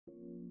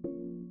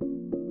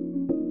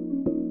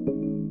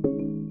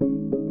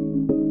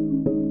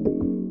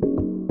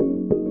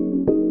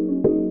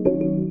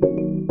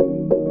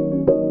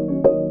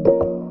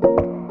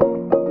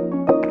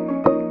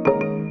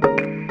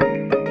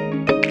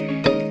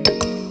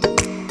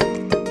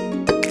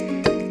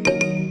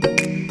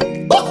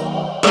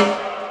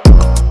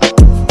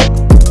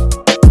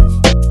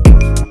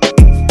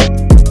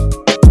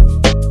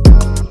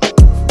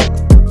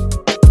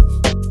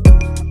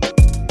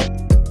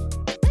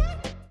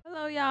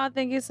y'all.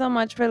 Thank you so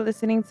much for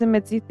listening to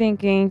Mitzi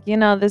Thinking.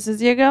 This is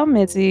your girl,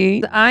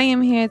 Mitzi. I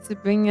am here to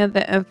bring you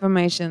the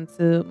information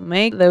to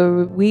make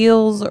the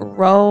wheels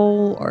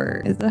roll,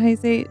 or is that how you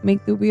say it?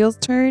 Make the wheels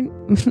turn?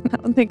 I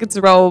don't think it's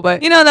roll,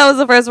 but that was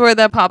the first word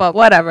that popped up.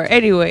 Whatever.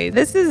 Anyway,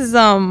 this is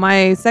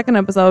my second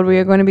episode. We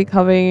are going to be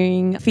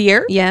covering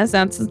fear. Yes,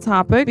 that's the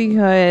topic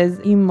because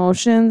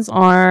emotions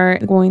are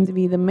going to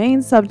be the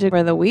main subject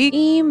for the week.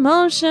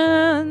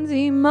 Emotions.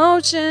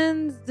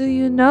 Do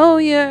you know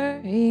your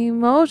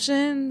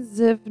emotions?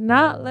 If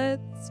not,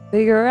 let's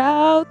figure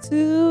out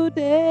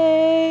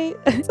today.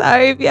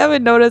 Sorry if you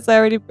haven't noticed,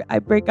 I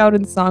break out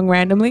in song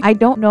randomly. I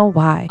don't know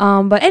why.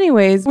 But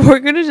anyways, we're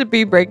gonna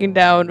be breaking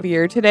down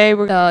fear today.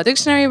 We're the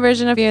dictionary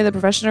version of fear, the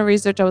professional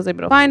research I was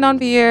able to find on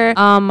fear,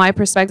 my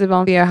perspective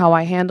on fear, how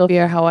I handle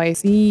fear, how I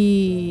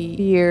see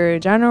fear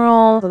in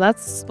general. So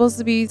that's supposed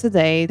to be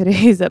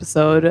today's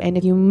episode. And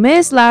if you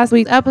missed last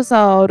week's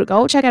episode,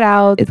 go check it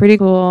out. It's pretty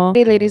cool.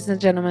 Hey, ladies and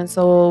gentlemen,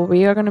 so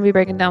we are gonna be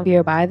breaking down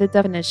fear by the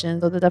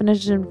definition. So the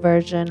definition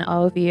version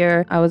of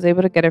fear, I was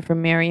able to get it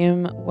from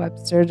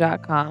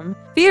Merriam-Webster.com.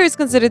 Fear is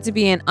considered to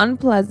be an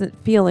unpleasant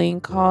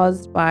feeling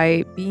caused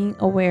by being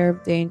aware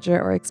of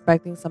danger or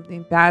expecting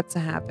something bad to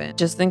happen.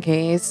 Just in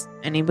case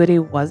anybody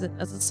wasn't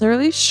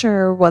necessarily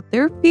sure what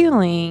they're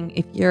feeling,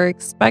 if you're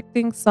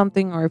expecting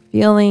something or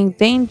feeling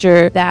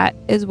danger, that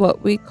is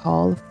what we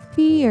call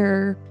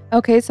fear.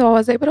 Okay, so I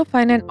was able to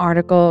find an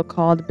article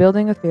called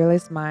Building a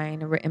Fearless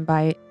Mind, written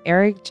by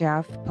Eric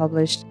Jaff,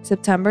 published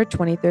September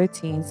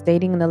 2013,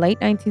 stating in the late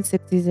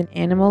 1960s, an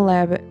animal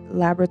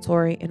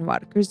laboratory in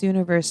Rutgers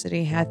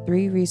University had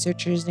three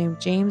researchers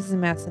named James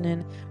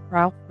Massanin,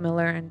 Ralph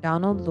Miller, and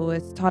Donald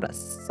Lewis taught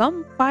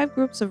some 5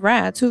 groups of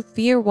rats to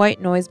fear white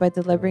noise by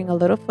delivering a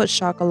little foot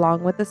shock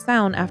along with the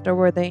sound.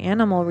 Afterward, the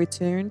animal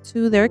returned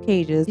to their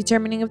cages,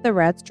 determining if the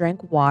rats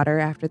drank water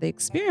after the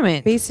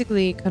experiment,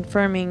 basically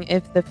confirming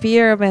if the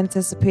fear of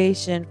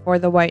anticipation for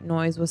the white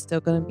noise was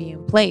still going to be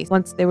in place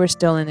once they were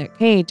still in their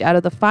cage. Out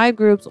of the 5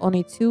 groups,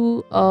 only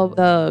 2 of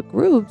the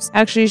groups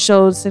actually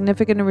showed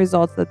significant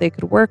results that they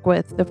could work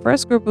with. The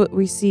first group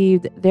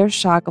received their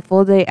shock a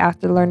full day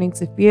after learning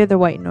to fear the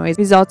white noise,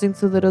 resulting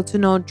to little to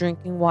no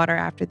drinking water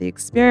after the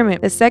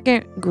experiment. The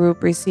second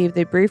group received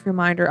a brief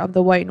reminder of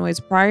the white noise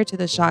prior to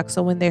the shock,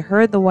 so when they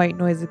heard the white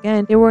noise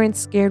again, they weren't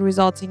scared,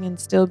 resulting in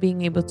still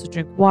being able to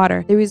drink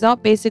water. The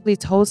result basically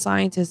told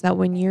scientists that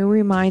when you're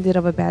reminded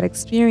of a bad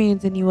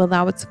experience and you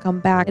allow it to come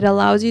back, it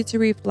allows you to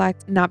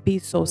reflect and not be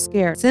so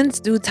scared. Since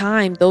due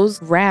time, those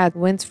rats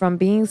went from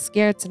being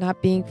scared to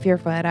not being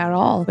fearful at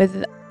all.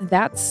 With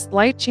that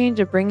slight change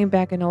of bringing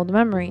back an old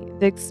memory,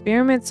 the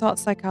experiment taught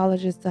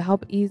psychologists to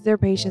help ease their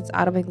patients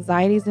out of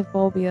anxieties and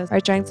phobias by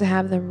trying to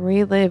have them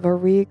relive or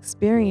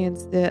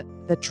re-experience the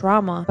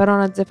trauma, but on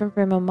a different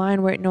frame of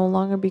mind where it no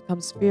longer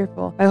becomes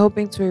fearful, by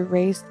hoping to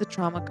erase the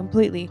trauma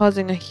completely,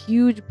 causing a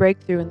huge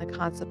breakthrough in the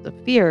concept of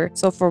fear.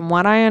 So from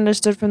what I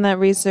understood from that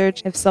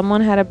research, if someone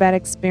had a bad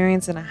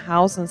experience in a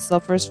house and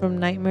suffers from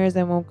nightmares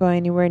and won't go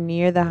anywhere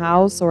near the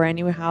house or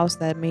any house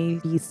that may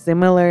be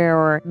similar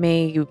or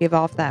may give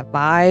off that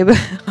vibe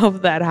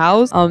of that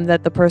house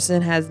that the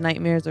person has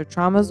nightmares or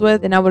traumas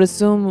with, then I would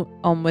assume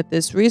with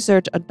this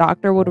research, a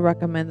doctor would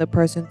recommend the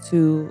person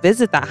to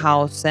visit that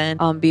house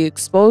and be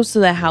exposed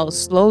to the house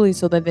slowly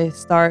so that they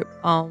start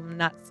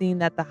not seeing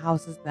that the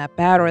house is that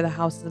bad or the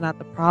house is not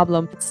the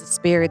problem. It's the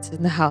spirits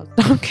in the house.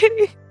 I'm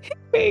kidding.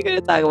 We ain't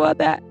gonna talk about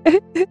that.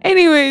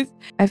 Anyways,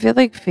 I feel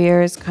like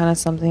fear is kind of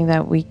something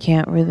that we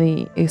can't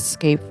really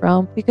escape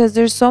from because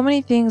there's so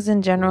many things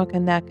in general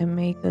that can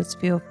make us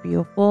feel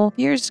fearful.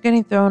 Fear is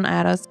getting thrown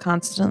at us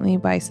constantly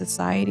by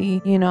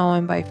society,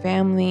 and by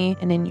family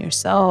and in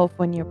yourself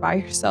when you're by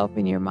yourself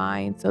in your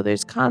mind. So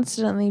there's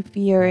constantly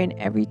fear in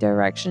every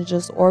direction,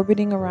 just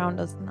orbiting around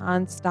us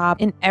nonstop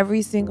in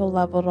every single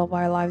level of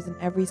our lives and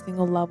every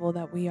single level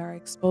that we are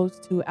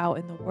exposed to out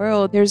in the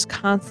world. There's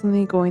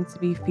constantly going to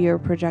be fear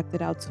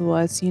projected out to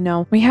us.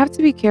 We have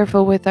to be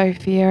careful with our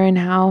fear and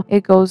how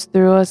it goes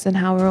through us and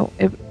how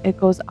it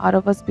goes out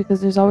of us, because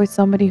there's always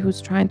somebody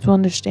who's trying to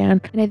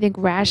understand. And I think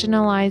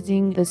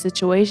rationalizing the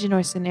situation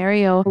or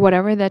scenario or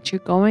whatever that you're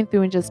going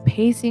through and just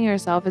pacing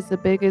yourself is the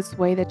biggest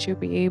way that you'll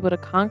be able to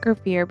conquer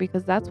fear,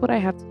 because that's what I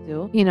have to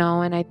do,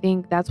 and I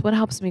think that's what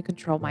helps me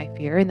control my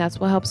fear, and that's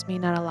what helps me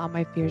not allow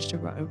my fears to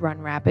run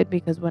rapid,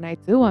 because when I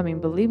do,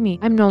 believe me,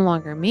 I'm no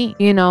longer me,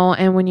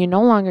 and when you're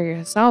no longer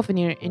yourself and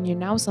you're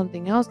now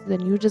something else,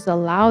 then you just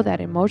allow that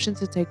emotion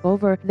to take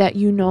over that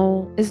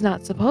is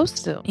not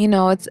supposed to.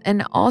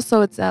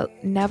 It's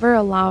never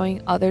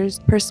allowing others'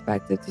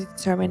 perspective to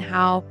determine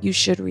how you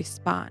should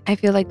respond. I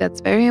feel like that's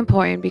very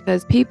important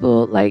because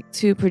people like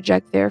to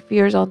project their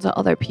fears onto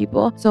other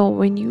people. So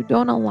when you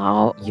don't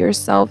allow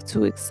yourself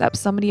to accept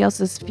somebody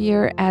else's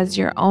fear as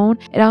your own,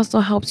 it also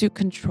helps you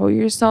control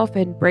yourself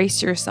and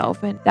brace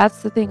yourself. And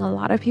that's the thing, a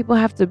lot of people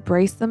have to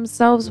brace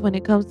themselves when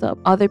it comes to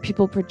other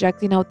people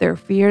projecting out their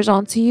fears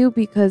onto you,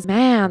 because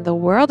man, the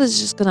world world is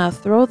just gonna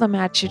throw them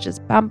at you,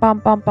 just bam, bam,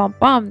 bam, bam,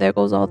 bam. There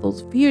goes all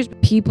those fears.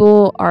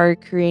 People are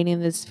creating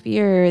this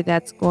fear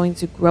that's going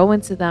to grow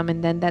into them,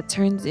 and then that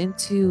turns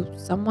into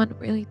someone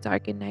really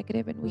dark and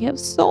negative. And we have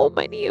so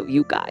many of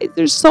you guys.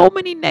 There's so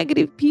many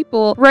negative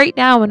people right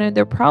now, and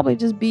they're probably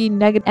just being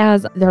negative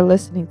as they're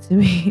listening to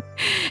me.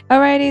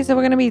 Alrighty, so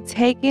we're gonna be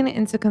taking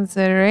into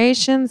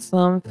consideration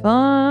some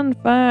fun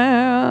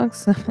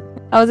facts.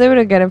 I was able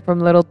to get it from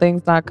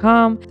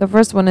littlethings.com. The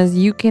first one is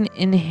you can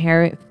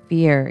inherit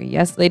fear.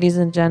 Yes, ladies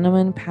and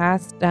gentlemen,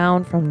 passed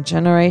down from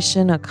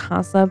generation a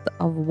concept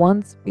of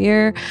one's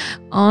fear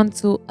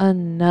onto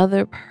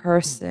another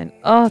person.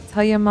 Oh,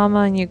 tell your mama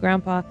and your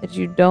grandpa that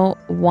you don't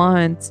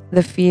want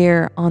the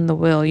fear on the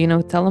will.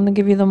 Tell them to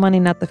give you the money,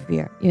 not the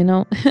fear,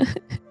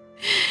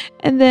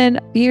 And then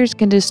fears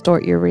can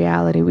distort your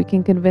reality. We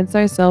can convince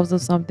ourselves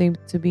of something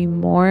to be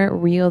more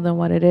real than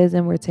what it is,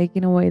 and we're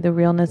taking away the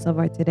realness of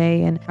our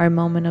today and our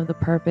moment of the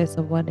purpose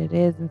of what it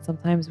is. And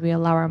sometimes we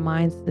allow our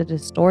minds to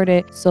distort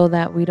it so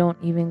that we don't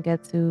even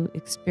get to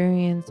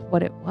experience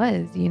what it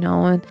was,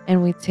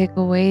 and we take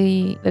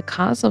away the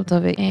concept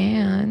of it.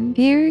 And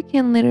fear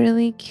can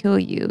literally kill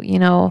you,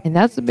 and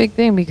that's a big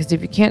thing, because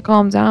if you can't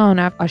calm down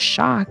after a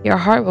shock, your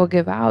heart will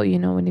give out,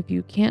 and if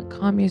you can't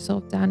calm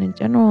yourself down in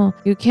general,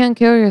 you can't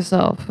kill yourself.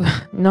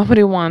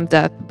 Nobody wants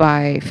death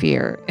by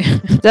fear.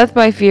 Death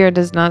by fear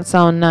does not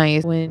sound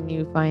nice when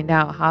you find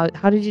out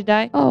how did you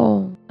die?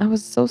 Oh, I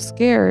was so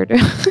scared.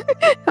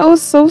 I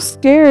was so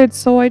scared,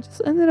 so I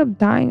just ended up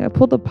dying. I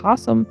pulled a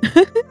possum.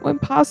 When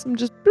possum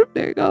just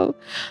there you go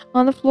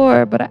on the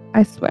floor. But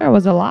I swear I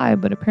was alive,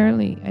 but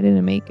apparently I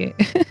didn't make it.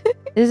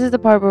 This is the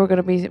part where we're going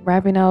to be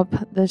wrapping up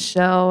the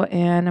show,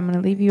 and I'm going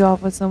to leave you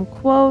off with some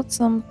quotes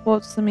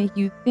to make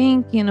you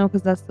think,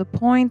 because that's the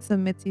point of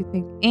Mitzi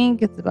Think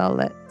Inc. It's about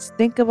let's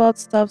think about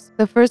stuff.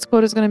 The first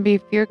quote is going to be,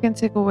 fear can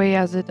take away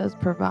as it does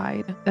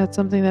provide. That's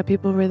something that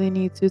people really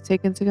need to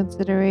take into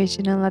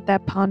consideration and let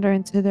that ponder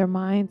into their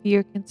mind.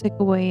 Fear can take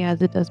away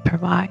as it does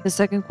provide. The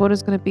second quote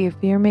is going to be,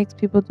 fear makes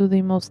people do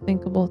the most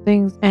thinkable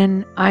things.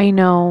 And I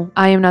know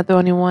I am not the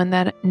only one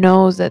that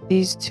knows that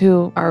these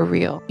two are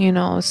real,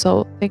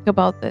 so think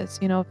about this.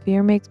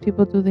 Fear makes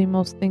people do the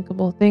most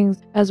thinkable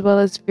things, as well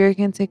as fear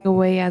can take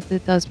away as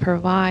it does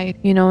provide.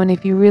 And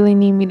if you really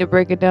need me to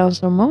break it down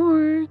some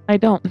more, I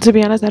don't. To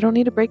be honest, I don't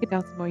need to break it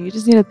down some more. You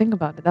just need to think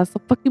about it. That's the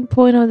fucking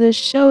point of this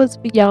show, is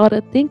for y'all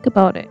to think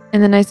about it.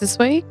 In the nicest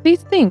way,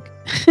 please think.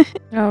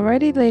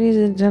 Alrighty, ladies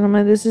and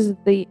gentlemen, this is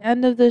the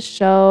end of the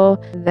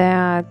show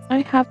that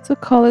I have to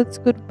call it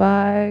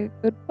goodbye.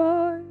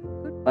 Goodbye.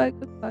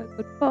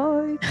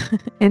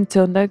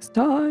 Until next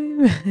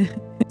time.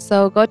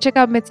 So go check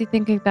out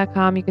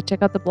mitzythinking.com. You can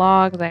check out the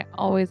blogs. I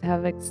always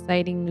have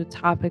exciting new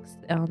topics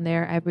on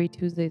there every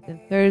Tuesdays and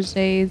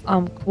Thursdays.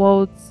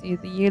 Quotes, the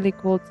yearly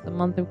quotes, the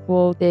monthly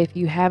quotes. If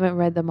you haven't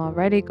read them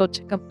already, go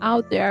check them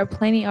out. There are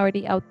plenty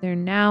already out there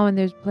now, and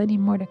there's plenty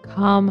more to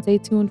come. Stay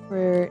tuned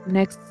for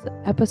next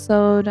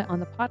episode on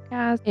the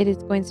podcast. It is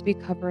going to be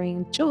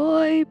covering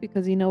joy,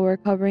 because we're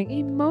covering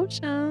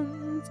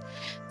emotions.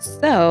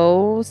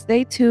 So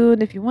stay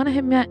tuned. If you want to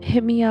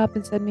hit me up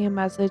and send me a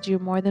message, you're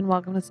more than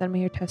welcome to send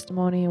me your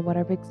testimony or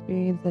whatever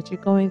experience that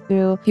you're going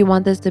through. If you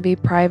want this to be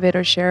private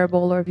or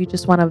shareable, or if you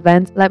just want to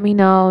vent, let me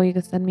know. You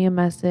can send me a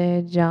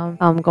message. Go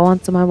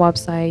onto my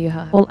website. You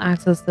have full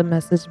access to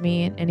message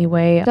me in any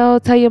way. So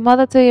tell your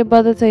mother, tell your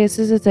brother, tell your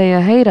sister, tell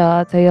your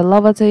hater, tell your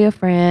lover, tell your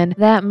friend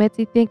that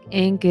Mitzi Think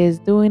Inc. is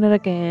doing it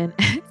again.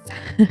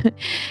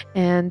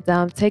 And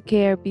take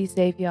care, be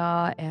safe,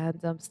 y'all, and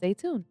stay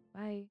tuned.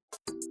 Bye.